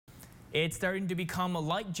It's starting to become a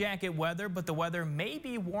light jacket weather, but the weather may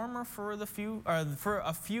be warmer for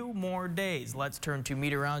a few more days. Let's turn to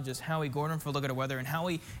meteorologist Howie Gordon for a look at the weather. And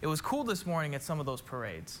Howie, it was cool this morning at some of those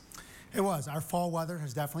parades. It was. Our fall weather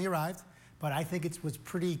has definitely arrived, but I think it was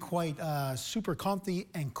quite super comfy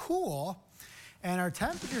and cool. And our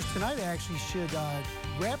temperatures tonight actually should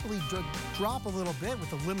rapidly drop a little bit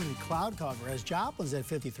with a limited cloud cover, as Joplin's at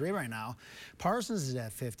 53 right now, Parsons is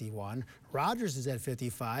at 51, Rogers is at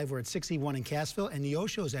 55, we're at 61 in Cassville, and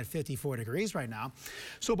Neosho is at 54 degrees right now.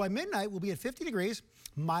 So by midnight, we'll be at 50 degrees,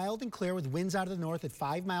 mild and clear with winds out of the north at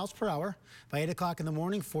 5 miles per hour. By 8 o'clock in the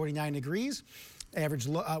morning, 49 degrees. Average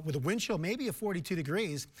with a wind chill maybe at 42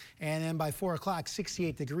 degrees, and then by 4 o'clock,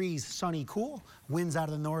 68 degrees, sunny, cool, winds out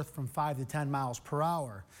of the north from 5 to 10 miles per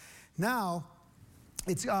hour. Now,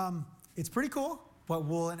 it's pretty cool, but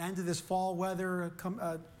will an end to this fall weather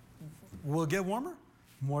will it get warmer?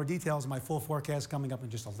 More details in my full forecast coming up in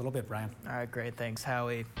just a little bit, Brian. All right, great, thanks,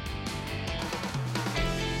 Howie.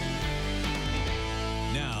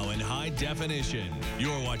 Now in high definition,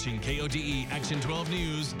 you're watching KODE Action 12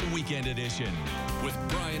 News Weekend Edition with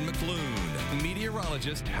Brian McClune,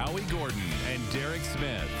 meteorologist Howie Gordon, and Derek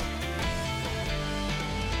Smith.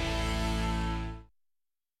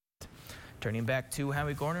 Turning back to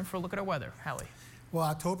Howie Gordon for a look at our weather. Howie. Well,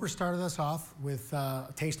 October started us off with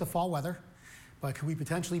a taste of fall weather, but could we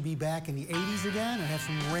potentially be back in the 80s again and have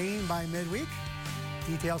some rain by midweek?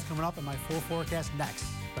 Details coming up in my full forecast next.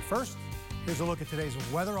 But first, here's a look at today's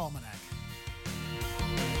Weather Almanac.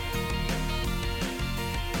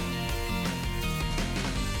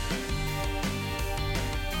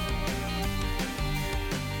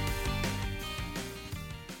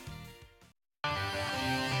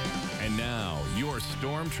 And now, your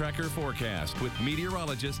Storm Tracker forecast with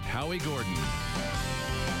meteorologist Howie Gordon.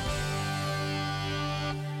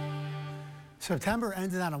 September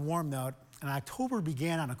ended on a warm note, and October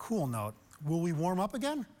began on a cool note. Will we warm up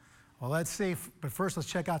again? Well, let's see, but first let's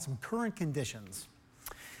check out some current conditions.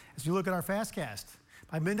 As we look at our fastcast,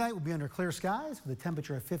 by midnight we'll be under clear skies with a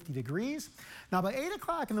temperature of 50 degrees. Now by 8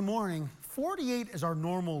 o'clock in the morning, 48 is our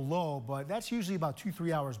normal low, but that's usually about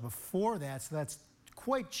 2-3 hours before that, so that's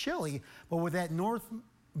quite chilly. But with that north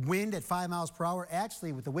wind at 5 miles per hour,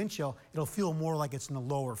 actually with the wind chill, it'll feel more like it's in the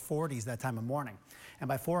lower 40s that time of morning. And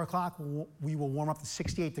by 4 o'clock, we will warm up to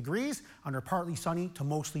 68 degrees under partly sunny to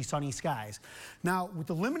mostly sunny skies. Now, with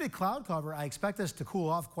the limited cloud cover, I expect us to cool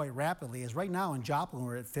off quite rapidly, as right now in Joplin,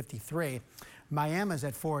 we're at 53. Miami's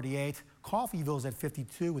at 48. Coffeyville's at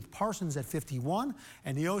 52, with Parsons at 51,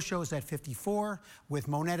 and Neosho's at 54, with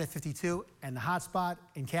Monette at 52, and the hot spot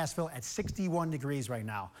in Cassville at 61 degrees right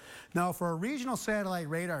now. Now, for a regional satellite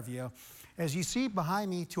radar view, as you see behind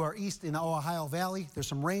me to our east in the Ohio Valley, there's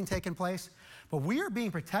some rain taking place, but we are being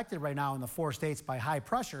protected right now in the 4 states by high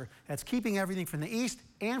pressure that's keeping everything from the east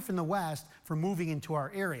and from the west from moving into our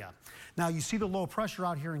area. Now, you see the low pressure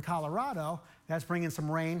out here in Colorado. That's bringing some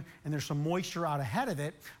rain, and there's some moisture out ahead of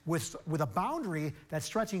it with a boundary that's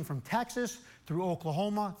stretching from Texas through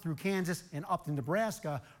Oklahoma, through Kansas, and up to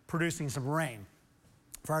Nebraska, producing some rain.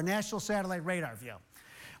 For our national satellite radar view,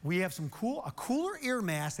 we have a cooler air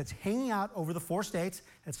mass that's hanging out over the 4 states.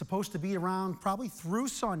 It's supposed to be around probably through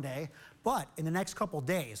Sunday, but in the next couple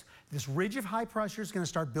days, this ridge of high pressure is going to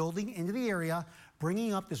start building into the area,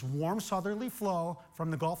 bringing up this warm southerly flow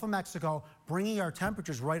from the Gulf of Mexico, bringing our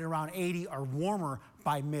temperatures right around 80 or warmer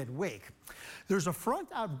by midweek. There's a front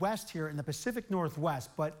out west here in the Pacific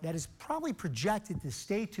Northwest, but that is probably projected to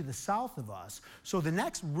stay to the south of us. So the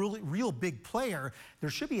next real big player, there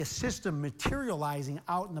should be a system materializing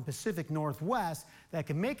out in the Pacific Northwest that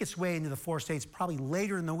can make its way into the 4 states probably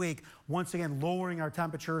later in the week, once again lowering our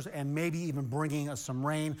temperatures and maybe even bringing us some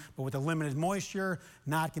rain, but with the limited moisture,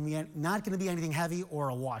 not going to be anything heavy or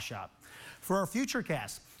a washout. For our future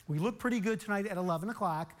cast, we look pretty good tonight at 11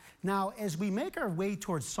 o'clock. Now, as we make our way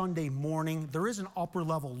towards Sunday morning, there is an upper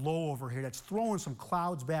level low over here that's throwing some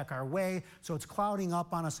clouds back our way, so it's clouding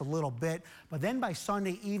up on us a little bit. But then by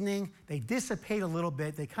Sunday evening, they dissipate a little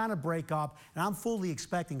bit, they kind of break up, and I'm fully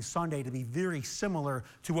expecting Sunday to be very similar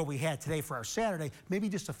to what we had today for our Saturday, maybe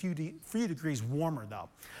just a few degrees warmer though.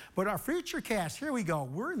 But our future cast, here we go.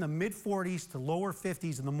 We're in the mid-40s to lower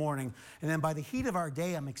 50s in the morning, and then by the heat of our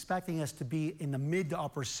day, I'm expecting us to be in the mid to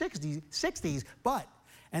upper 60s, but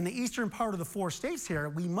in the eastern part of the 4 states here,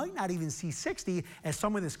 we might not even see 60 as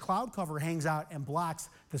some of this cloud cover hangs out and blocks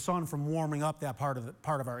the sun from warming up that part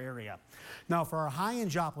of our area. Now, for our high in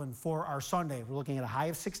Joplin for our Sunday, we're looking at a high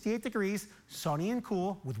of 68 degrees, sunny and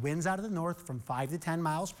cool, with winds out of the north from 5 to 10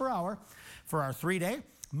 miles per hour. For our 3-day,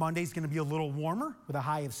 Monday's going to be a little warmer with a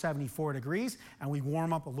high of 74 degrees, and we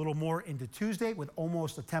warm up a little more into Tuesday with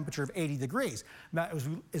almost a temperature of 80 degrees. Now,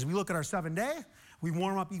 as we look at our 7-day, we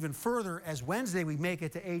warm up even further as Wednesday we make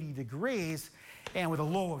it to 80 degrees and with a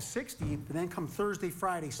low of 60. And then come Thursday,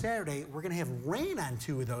 Friday, Saturday, we're going to have rain on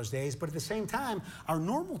 2 of those days. But at the same time, our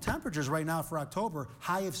normal temperatures right now for October,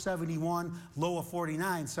 high of 71, low of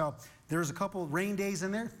 49. So there's a couple rain days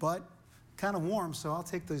in there, but kind of warm, so I'll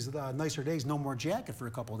take those nicer days. No more jacket for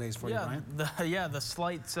a couple of days for you, Brian. The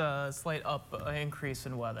slight up increase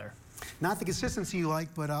in weather. Not the consistency you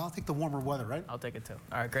like, but I'll take the warmer weather, right? I'll take it too.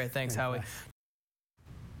 All right, great. Thanks, Howie.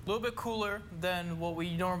 A little bit cooler than what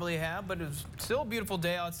we normally have, but it was still a beautiful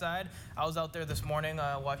day outside. I was out there this morning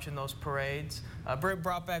watching those parades.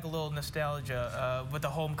 Brought back a little nostalgia with the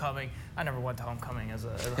homecoming. I never went to homecoming as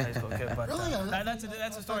a high school kid, but really?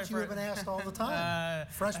 That's a story for. You have been asked all the time.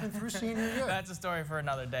 Freshman through senior year. That's a story for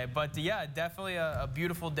another day. But yeah, definitely a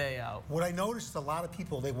beautiful day out. What I noticed is a lot of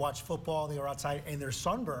people, they watch football, they are outside, and they're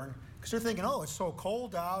sunburned. Because they're thinking, oh, it's so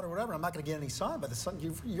cold out or whatever, I'm not going to get any sun. But the sun,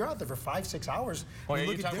 you're out there for 5-6 hours. Well,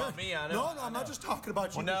 you're talking about me, I know. No, I'm not just talking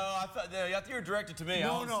about you. Well, no, I thought you were directed to me.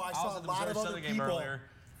 No, I saw a lot of other people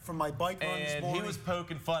from my bike run this morning. And he was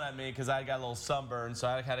poking fun at me because I got a little sunburn, so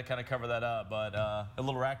I had to kind of cover that up. But a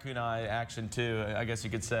little raccoon eye action, too, I guess you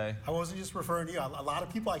could say. I wasn't just referring to you. A lot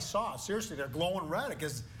of people I saw, seriously, they're glowing red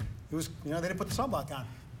because it was, they didn't put the sunblock on.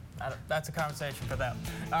 That's a conversation for them.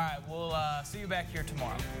 All right, we'll see you back here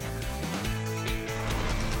tomorrow.